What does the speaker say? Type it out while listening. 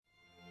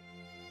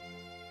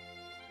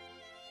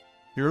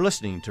You're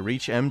listening to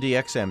Reach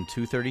MDXM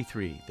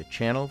 233, the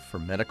channel for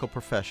medical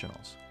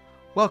professionals.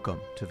 Welcome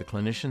to the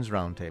Clinicians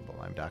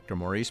Roundtable. I'm Dr.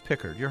 Maurice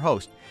Pickard, your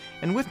host,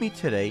 and with me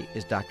today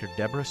is Dr.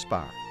 Deborah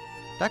Spar.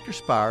 Dr.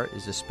 Spar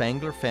is a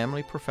Spangler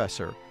Family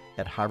Professor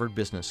at Harvard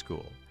Business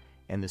School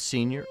and the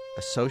Senior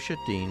Associate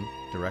Dean,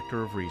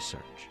 Director of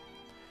Research.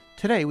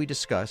 Today we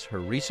discuss her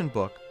recent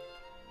book,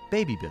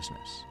 Baby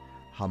Business: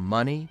 How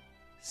Money,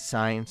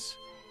 Science,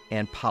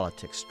 and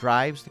Politics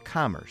Drives the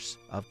Commerce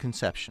of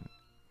Conception.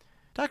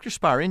 Dr.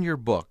 Spar, in your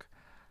book,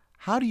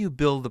 how do you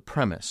build the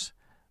premise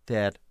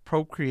that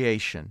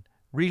procreation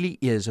really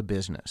is a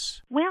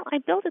business? Well, I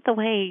build it the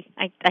way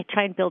I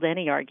try and build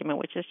any argument,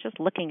 which is just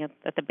looking at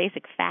the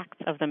basic facts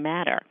of the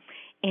matter.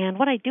 And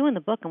what I do in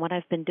the book and what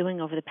I've been doing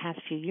over the past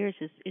few years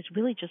is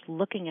really just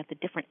looking at the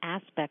different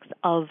aspects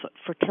of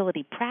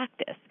fertility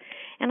practice.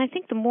 And I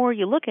think the more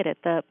you look at it,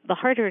 the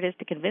harder it is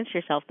to convince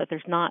yourself that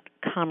there's not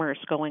commerce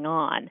going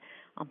on.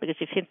 Because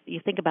if you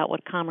think about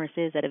what commerce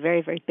is at a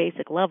very, very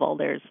basic level,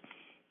 there's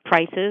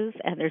prices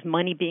and there's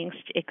money being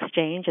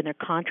exchanged and there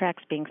are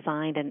contracts being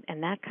signed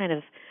and that kind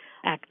of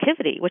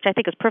activity, which I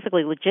think is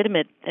perfectly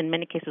legitimate, in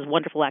many cases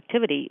wonderful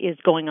activity, is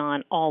going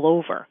on all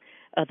over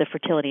the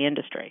fertility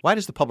industry. Why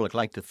does the public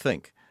like to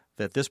think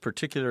that this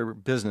particular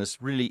business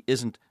really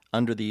isn't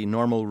under the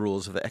normal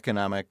rules of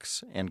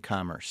economics and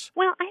commerce?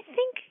 Well, I think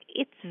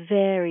it's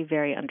very,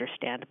 very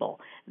understandable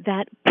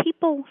that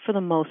people, for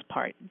the most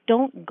part,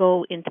 don't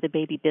go into the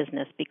baby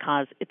business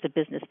because it's a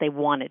business they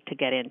wanted to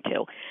get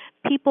into.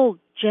 People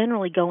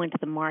generally go into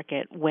the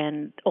market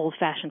when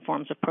old-fashioned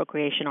forms of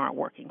procreation aren't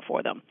working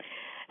for them.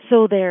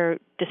 So they're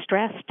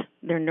distressed,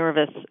 they're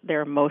nervous,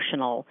 they're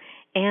emotional,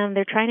 and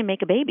they're trying to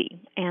make a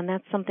baby. And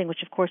that's something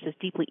which, of course, is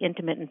deeply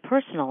intimate and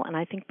personal. And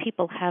I think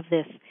people have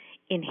this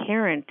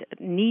inherent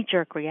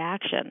knee-jerk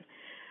reaction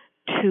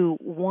to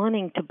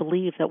wanting to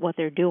believe that what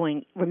they're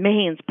doing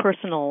remains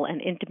personal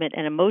and intimate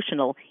and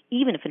emotional,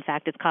 even if, in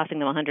fact, it's costing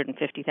them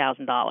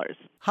 $150,000.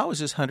 How is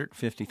this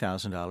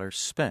 $150,000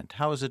 spent?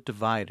 How is it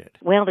divided?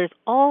 Well, there's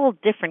all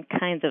different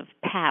kinds of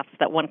paths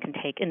that one can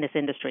take in this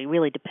industry,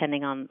 really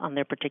depending on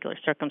their particular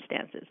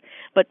circumstances.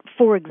 But,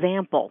 for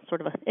example,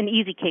 sort of an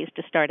easy case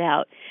to start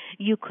out,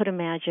 you could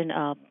imagine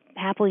a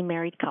happily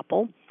married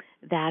couple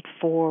that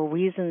for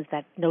reasons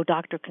that no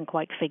doctor can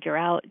quite figure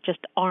out just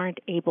aren't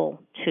able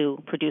to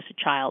produce a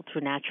child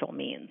through natural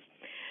means.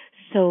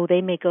 So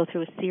they may go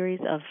through a series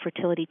of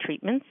fertility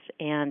treatments,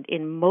 and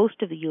in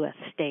most of the U.S.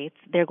 states,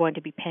 they're going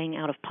to be paying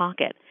out of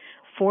pocket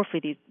for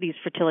these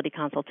fertility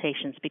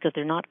consultations because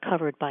they're not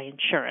covered by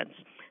insurance.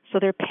 So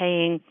they're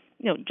paying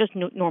just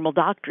normal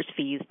doctor's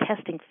fees,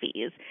 testing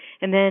fees,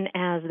 and then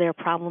as their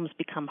problems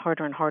become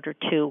harder and harder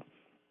to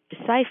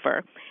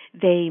decipher,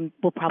 they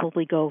will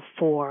probably go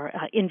for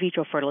in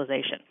vitro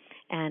fertilization.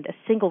 And a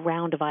single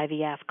round of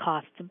IVF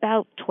costs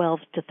about $12,000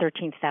 to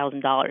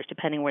 $13,000,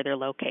 depending where they're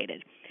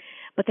located.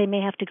 But they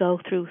may have to go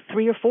through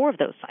 3 or 4 of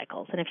those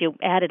cycles. And if you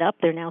add it up,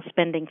 they're now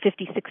spending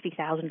 $50,000,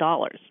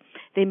 $60,000.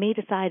 They may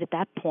decide at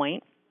that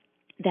point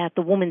that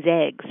the woman's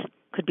eggs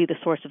could be the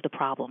source of the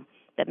problem,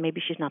 that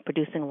maybe she's not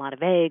producing a lot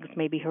of eggs,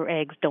 maybe her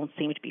eggs don't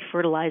seem to be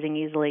fertilizing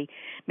easily,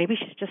 maybe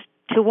she's just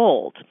too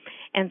old.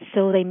 And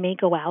so they may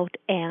go out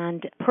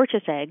and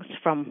purchase eggs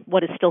from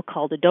what is still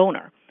called a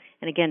donor.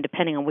 And again,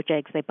 depending on which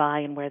eggs they buy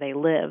and where they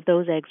live,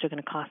 those eggs are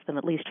going to cost them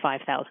at least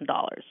 $5,000.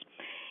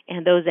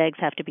 And those eggs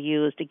have to be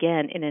used,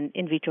 again, in an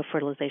in vitro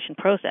fertilization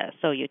process.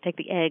 So you take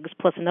the eggs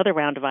plus another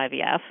round of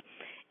IVF,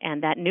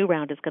 and that new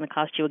round is going to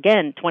cost you,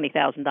 again,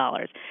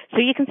 $20,000. So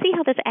you can see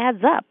how this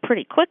adds up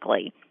pretty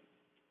quickly.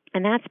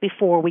 And that's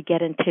before we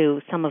get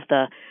into some of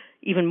the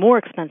even more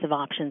expensive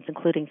options,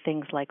 including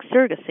things like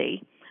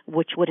surrogacy,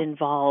 which would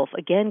involve,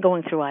 again,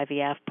 going through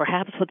IVF,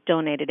 perhaps with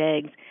donated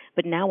eggs,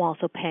 but now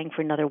also paying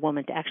for another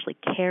woman to actually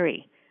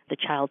carry the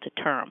child to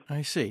term.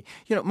 I see.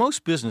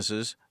 Most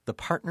businesses, the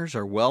partners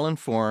are well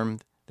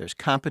informed, there's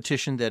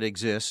competition that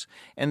exists,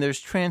 and there's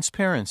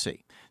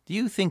transparency. Do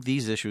you think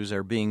these issues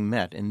are being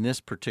met in this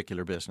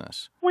particular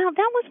business? Well,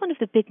 that was one of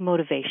the big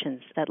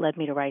motivations that led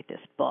me to write this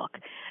book,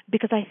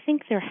 because I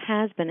think there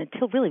has been,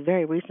 until really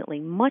very recently,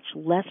 much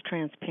less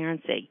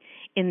transparency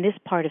in this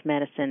part of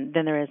medicine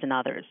than there is in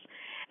others.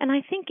 And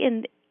I think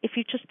if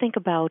you just think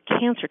about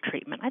cancer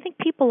treatment, I think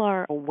people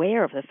are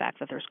aware of the fact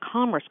that there's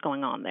commerce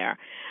going on there,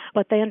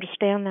 but they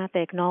understand that,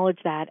 they acknowledge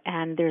that,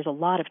 and there's a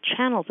lot of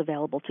channels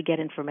available to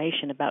get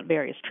information about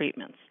various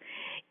treatments.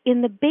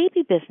 In the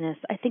baby business,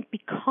 I think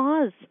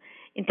because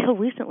until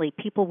recently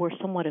people were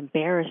somewhat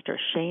embarrassed or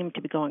ashamed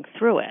to be going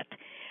through it,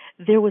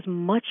 there was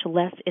much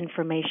less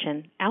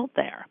information out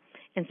there.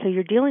 And so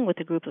you're dealing with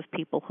a group of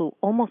people who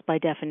almost by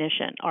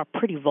definition are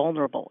pretty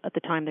vulnerable at the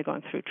time they're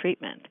going through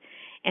treatment.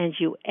 And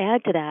you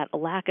add to that a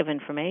lack of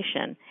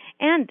information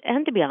and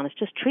to be honest,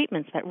 just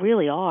treatments that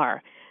really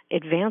are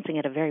advancing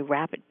at a very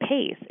rapid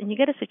pace. And you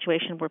get a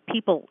situation where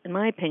people, in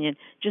my opinion,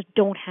 just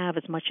don't have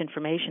as much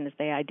information as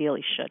they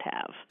ideally should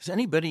have. Is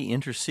anybody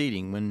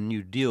interceding when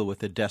you deal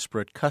with a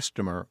desperate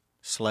customer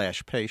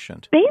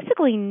patient?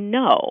 Basically,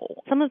 no.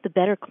 Some of the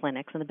better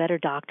clinics and the better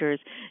doctors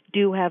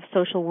do have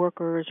social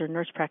workers or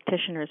nurse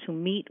practitioners who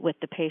meet with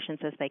the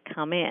patients as they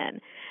come in.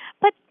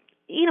 But,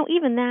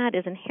 even that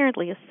is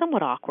inherently a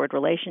somewhat awkward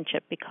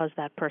relationship because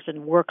that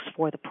person works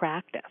for the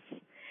practice.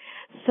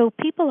 So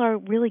people are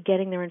really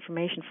getting their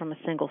information from a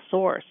single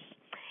source.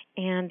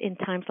 And in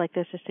times like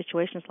this or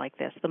situations like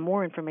this, the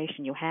more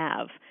information you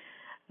have,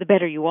 the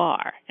better you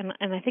are. And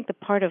I think the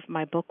part of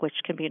my book which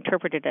can be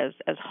interpreted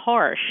as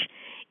harsh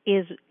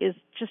is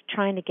just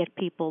trying to get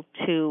people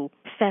to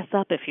fess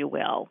up, if you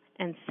will,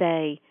 and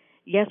say,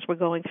 yes, we're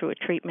going through a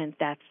treatment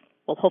that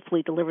will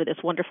hopefully deliver this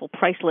wonderful,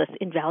 priceless,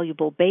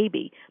 invaluable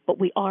baby, but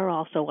we are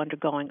also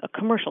undergoing a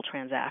commercial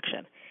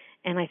transaction.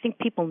 And I think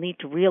people need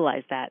to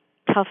realize that,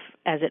 tough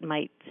as it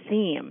might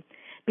seem,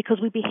 because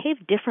we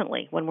behave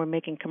differently when we're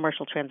making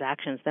commercial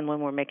transactions than when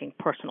we're making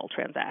personal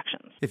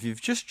transactions. If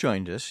you've just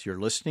joined us, you're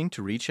listening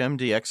to ReachMD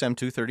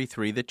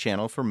XM233, the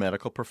channel for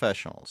medical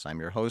professionals. I'm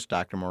your host,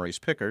 Dr. Maurice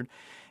Pickard,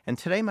 and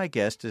today my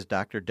guest is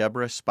Dr.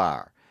 Deborah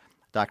Spar.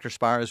 Dr.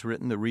 Spar has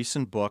written the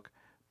recent book,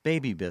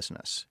 Baby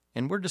Business,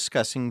 and we're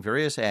discussing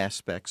various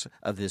aspects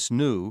of this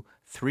new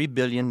 $3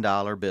 billion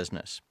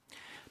business.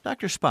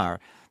 Dr. Spar,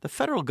 the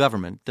federal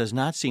government does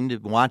not seem to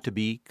want to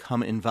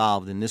become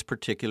involved in this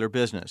particular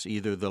business,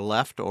 either the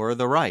left or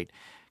the right.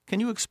 Can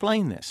you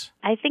explain this?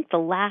 I think the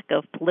lack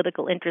of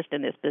political interest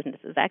in this business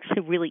is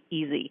actually really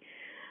easy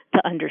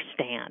to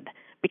understand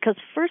because,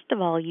 first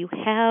of all, you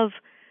have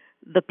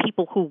the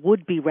people who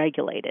would be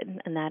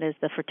regulated, and that is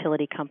the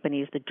fertility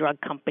companies, the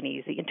drug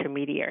companies, the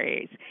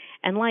intermediaries.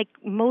 And like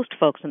most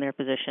folks in their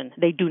position,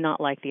 they do not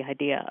like the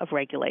idea of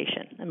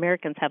regulation.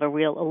 Americans have a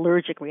real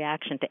allergic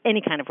reaction to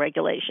any kind of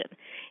regulation,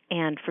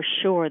 and for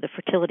sure the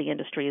fertility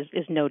industry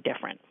is no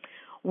different.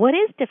 What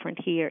is different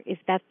here is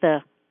that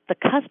the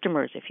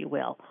customers, if you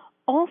will,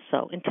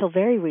 also, until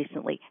very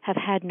recently, have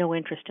had no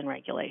interest in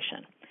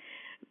regulation,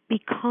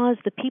 because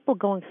the people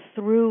going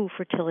through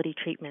fertility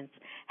treatments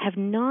have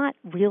not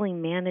really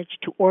managed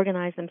to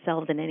organize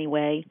themselves in any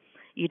way.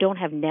 You don't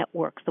have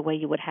networks the way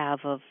you would have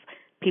of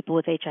people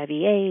with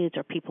HIV/AIDS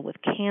or people with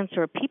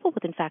cancer, or people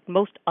with, in fact,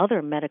 most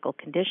other medical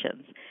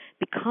conditions,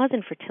 because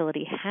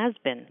infertility has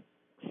been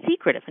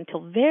secretive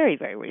until very,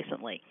 very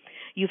recently.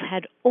 You've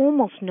had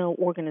almost no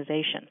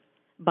organization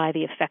by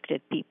the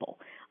affected people.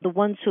 The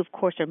ones who, of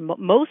course, are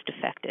most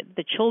affected,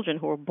 the children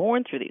who are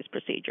born through these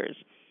procedures,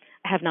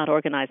 have not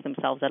organized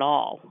themselves at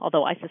all,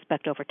 although I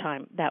suspect over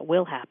time that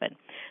will happen.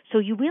 So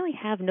you really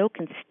have no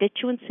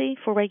constituency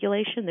for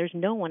regulation. There's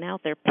no one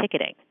out there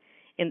picketing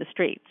in the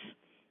streets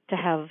to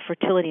have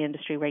fertility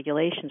industry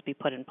regulations be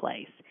put in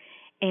place.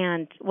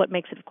 And what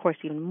makes it, of course,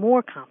 even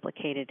more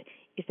complicated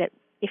is that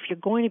if you're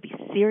going to be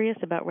serious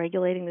about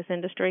regulating this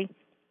industry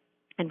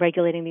and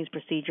regulating these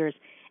procedures,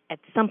 at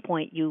some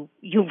point you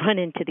run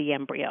into the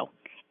embryo,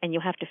 and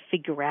you have to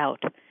figure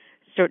out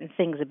certain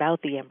things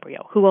about the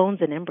embryo. Who owns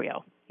an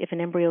embryo? If an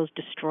embryo is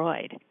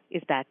destroyed,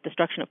 is that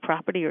destruction of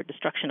property or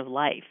destruction of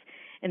life?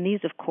 And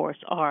these, of course,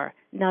 are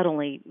not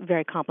only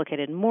very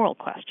complicated moral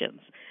questions,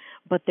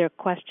 but they're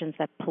questions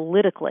that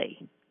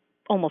politically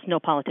almost no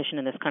politician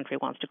in this country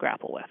wants to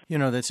grapple with.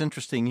 That's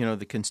interesting.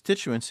 The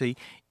constituency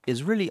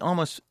is really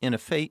almost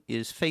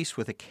is faced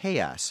with a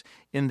chaos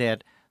in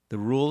that the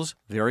rules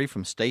vary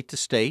from state to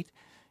state.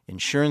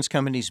 Insurance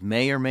companies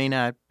may or may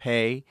not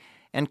pay,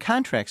 and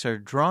contracts are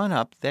drawn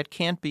up that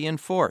can't be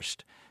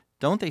enforced.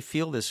 Don't they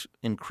feel this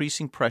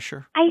increasing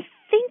pressure? I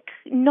think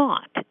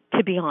not,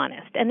 to be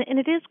honest. And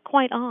it is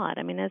quite odd.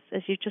 I mean, as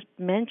you just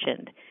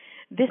mentioned,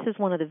 this is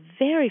one of the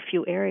very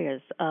few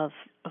areas of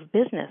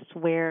business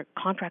where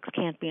contracts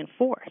can't be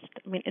enforced.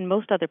 I mean, in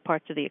most other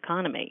parts of the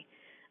economy,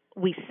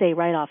 we say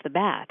right off the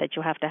bat that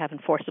you have to have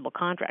enforceable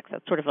contracts.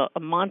 That's sort of a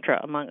mantra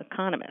among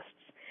economists.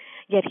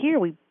 Yet here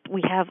we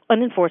have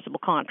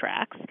unenforceable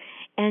contracts,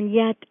 and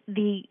yet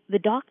the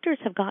doctors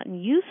have gotten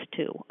used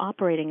to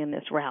operating in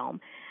this realm,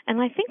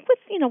 and I think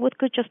with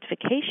good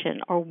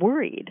justification are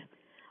worried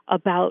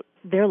about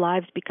their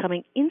lives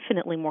becoming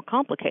infinitely more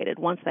complicated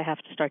once they have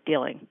to start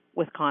dealing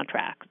with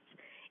contracts.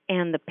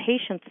 And the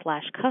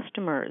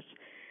patients/customers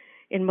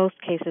in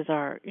most cases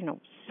are,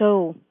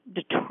 so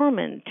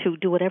determined to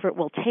do whatever it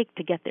will take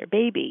to get their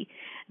baby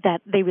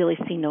that they really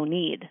see no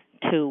need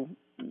to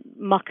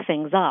muck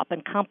things up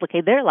and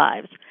complicate their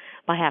lives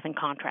by having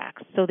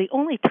contracts. So the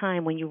only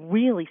time when you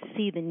really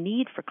see the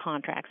need for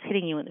contracts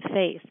hitting you in the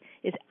face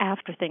is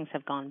after things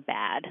have gone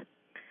bad,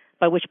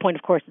 by which point,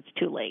 of course, it's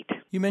too late.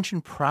 You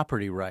mentioned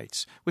property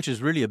rights, which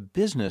is really a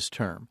business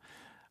term.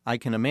 I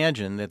can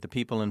imagine that the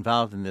people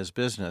involved in this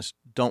business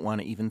don't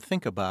want to even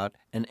think about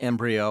an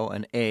embryo,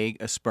 an egg,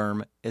 a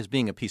sperm as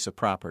being a piece of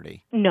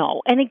property.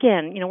 No. And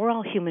again, we're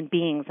all human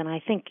beings, and I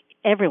think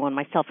everyone,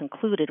 myself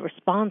included,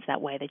 responds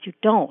that way, that you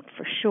don't,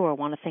 for sure,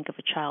 want to think of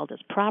a child as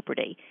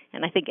property.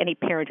 And I think any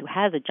parent who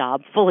has a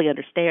job fully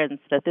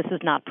understands that this is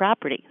not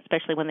property,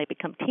 especially when they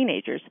become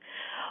teenagers.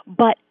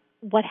 But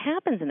what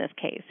happens in this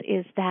case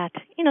is that,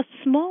 in a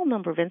small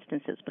number of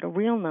instances, but a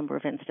real number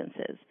of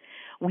instances,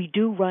 we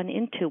do run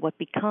into what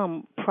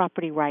become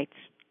property rights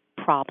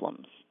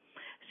problems.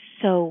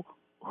 So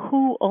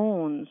who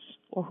owns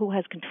or who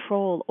has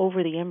control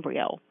over the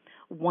embryo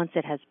once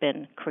it has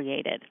been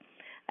created?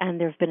 And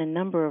there have been a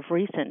number of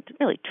recent,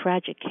 really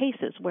tragic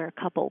cases where a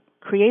couple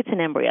creates an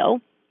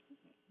embryo,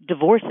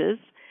 divorces,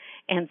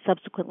 and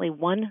subsequently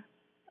one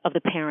of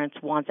the parents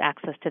wants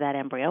access to that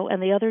embryo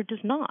and the other does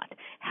not.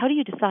 How do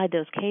you decide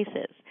those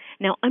cases?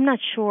 Now, I'm not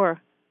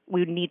sure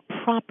we need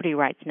property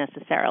rights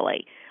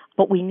necessarily,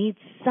 but we need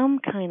some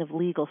kind of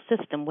legal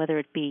system, whether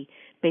it be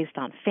based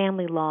on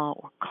family law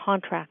or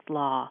contract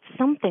law,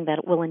 something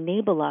that will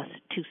enable us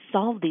to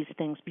solve these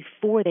things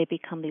before they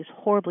become these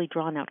horribly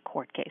drawn-out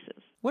court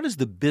cases. What is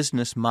the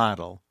business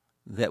model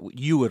that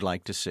you would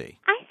like to see?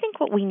 I think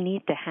what we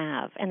need to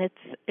have, and it's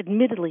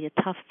admittedly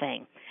a tough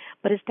thing,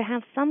 but is to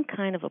have some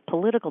kind of a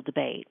political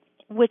debate,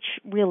 which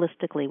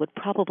realistically would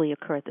probably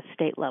occur at the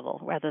state level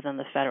rather than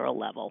the federal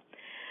level,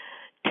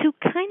 to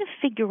kind of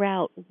figure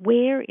out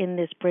where in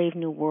this brave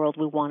new world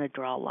we want to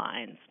draw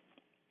lines.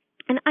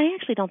 And I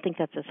actually don't think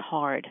that's as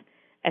hard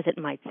as it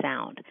might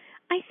sound.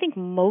 I think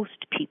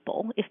most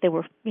people, if they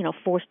were,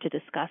 forced to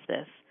discuss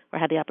this or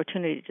had the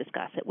opportunity to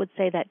discuss it, would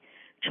say that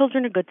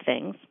children are good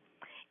things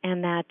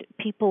and that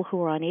people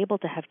who are unable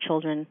to have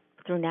children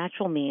through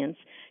natural means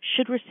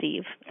should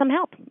receive some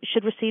help,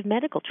 should receive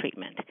medical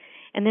treatment.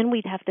 And then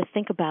we'd have to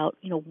think about,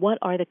 what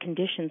are the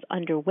conditions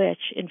under which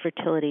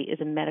infertility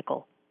is a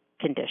medical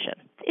condition.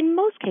 In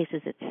most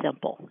cases, it's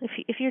simple.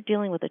 If you're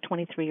dealing with a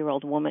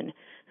 23-year-old woman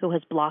who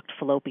has blocked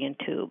fallopian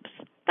tubes,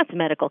 that's a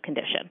medical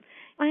condition.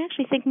 I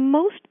actually think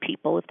most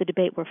people, if the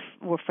debate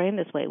were framed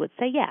this way, would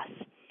say, yes,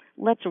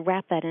 let's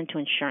wrap that into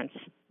insurance.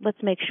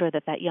 Let's make sure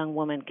that that young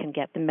woman can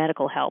get the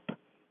medical help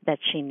that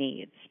she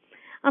needs.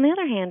 On the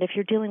other hand, if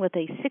you're dealing with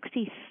a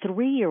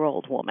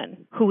 63-year-old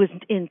woman who is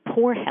in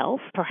poor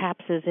health,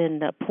 perhaps is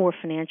in a poor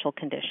financial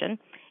condition,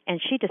 and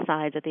she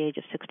decides at the age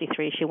of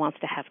 63 she wants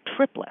to have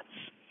triplets,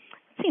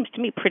 it seems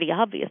to me pretty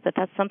obvious that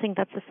that's something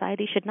that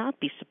society should not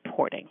be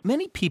supporting.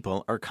 Many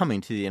people are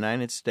coming to the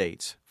United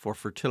States for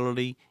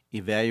fertility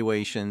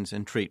evaluations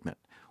and treatment.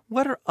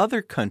 What are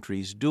other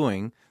countries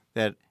doing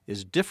that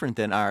is different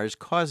than ours,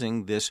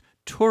 causing this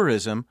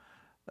tourism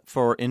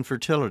for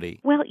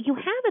infertility? Well, you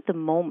have at the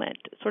moment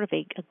sort of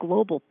a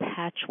global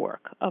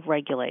patchwork of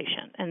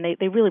regulation, and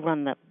they really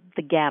run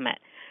the gamut.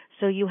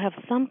 So you have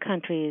some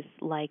countries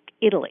like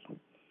Italy,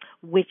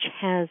 which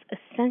has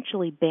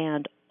essentially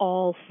banned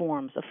all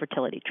forms of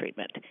fertility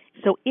treatment.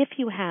 So if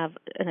you have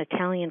an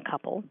Italian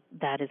couple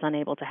that is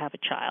unable to have a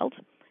child,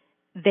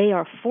 they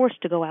are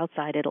forced to go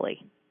outside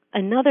Italy.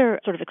 Another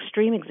sort of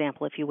extreme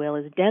example, if you will,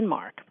 is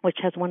Denmark, which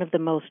has one of the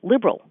most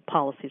liberal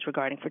policies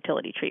regarding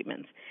fertility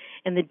treatments.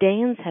 And the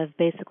Danes have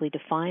basically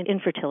defined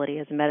infertility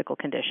as a medical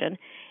condition,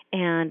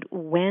 and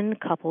when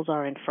couples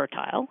are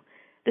infertile,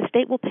 the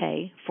state will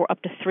pay for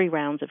up to 3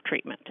 rounds of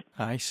treatment.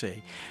 I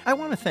see. I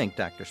want to thank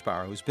Dr.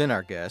 Sparrow, who's been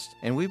our guest,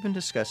 and we've been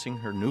discussing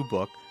her new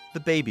book,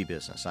 The Baby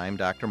Business. I'm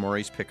Dr.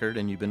 Maurice Pickard,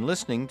 and you've been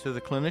listening to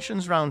the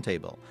Clinicians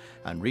Roundtable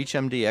on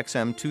ReachMD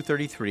XM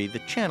 233, the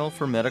channel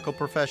for medical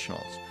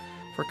professionals.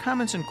 For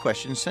comments and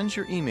questions, send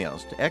your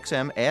emails to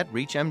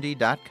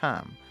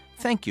xm@reachmd.com.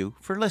 Thank you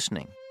for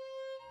listening.